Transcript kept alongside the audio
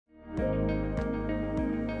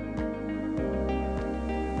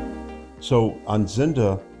So on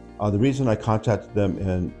Zinda, the reason I contacted them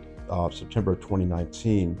in September of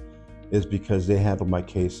 2019 is because they handled my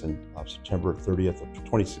case in September 30th of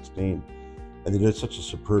 2016. And they did such a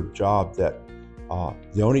superb job that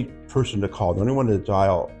the only person to call, the only one to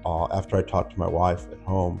dial after I talked to my wife at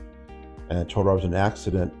home and told her I was in an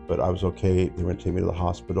accident, but I was okay, they were going to take me to the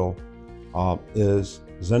hospital, is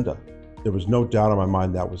Zinda. There was no doubt in my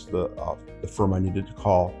mind that was the firm I needed to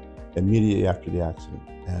call immediately after the accident.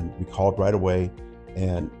 And we called right away,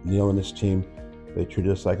 and Neil and his team, they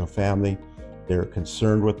treated us like a family. They're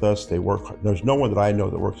concerned with us. They work. There's no one that I know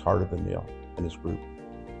that works harder than Neil and his group.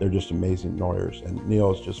 They're just amazing lawyers, and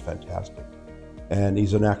Neil is just fantastic. And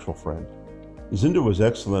he's an actual friend. Zinda was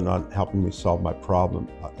excellent on helping me solve my problem.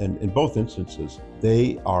 And in both instances,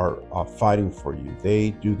 they are fighting for you.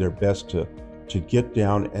 They do their best to get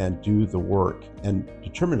down and do the work, and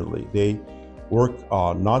determinedly. They work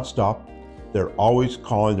nonstop. They're always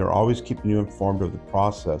calling. They're always keeping you informed of the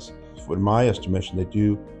process. In my estimation,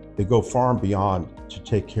 they go far and beyond to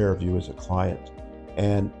take care of you as a client.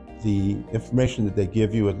 And the information that they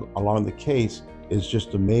give you along the case is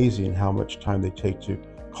just amazing, how much time they take to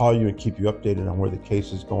call you and keep you updated on where the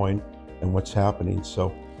case is going and what's happening.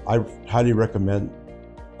 So I highly recommend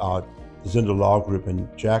the Zinda Law Group, and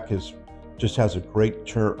Jack just has a great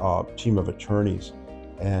team of attorneys.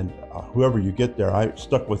 And whoever you get there, I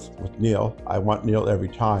stuck with Neil. I want Neil every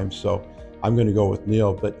time, so I'm going to go with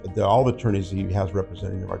Neil, but all the attorneys he has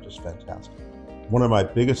representing him are just fantastic. One of my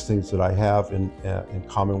biggest things that I have in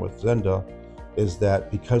common with Zinda is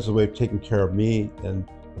that because of the way they've taken care of me in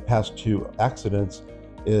the past 2 accidents,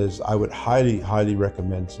 is I would highly, highly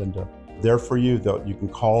recommend Zinda. They're for you. You can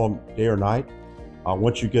call them day or night.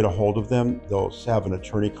 Once you get a hold of them, they'll have an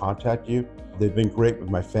attorney contact you. They've been great with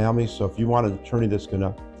my family, so if you want an attorney that's going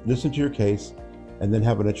to listen to your case and then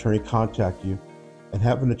have an attorney contact you, and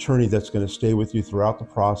have an attorney that's going to stay with you throughout the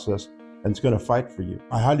process and is going to fight for you,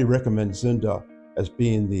 I highly recommend Zinda as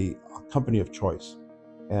being the company of choice.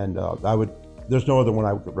 And there's no other one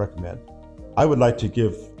I would recommend. I would like to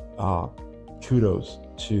give kudos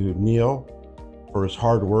to Neil for his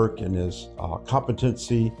hard work and his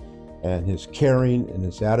competency and his caring and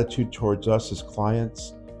his attitude towards us as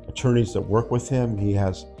clients. Attorneys that work with him, he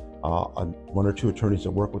has 1 or 2 attorneys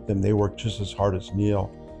that work with him. They work just as hard as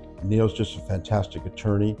Neil. Neil's just a fantastic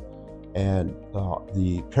attorney. And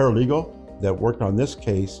the paralegal that worked on this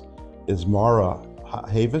case is Mara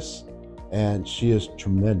Havis, and she is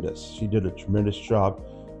tremendous. She did a tremendous job.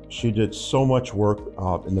 She did so much work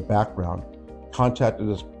in the background, contacted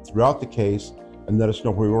us throughout the case and let us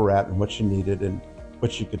know where we were at and what she needed and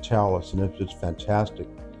what she could tell us, and it was fantastic.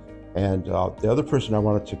 And the other person I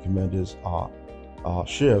wanted to commend is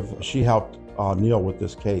Shiv. She helped Neil with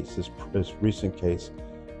this case, this recent case,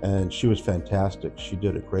 and she was fantastic. She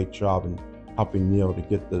did a great job in helping Neil to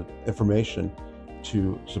get the information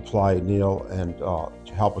to supply Neil and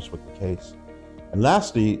to help us with the case. And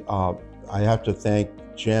lastly, I have to thank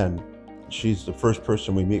Jen. She's the first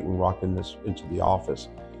person we meet when we walk into the office,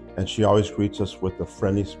 and she always greets us with a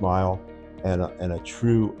friendly smile and a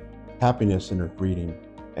true happiness in her greeting.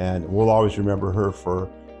 And we'll always remember her for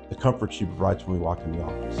the comfort she provides when we walk in the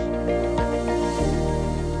office.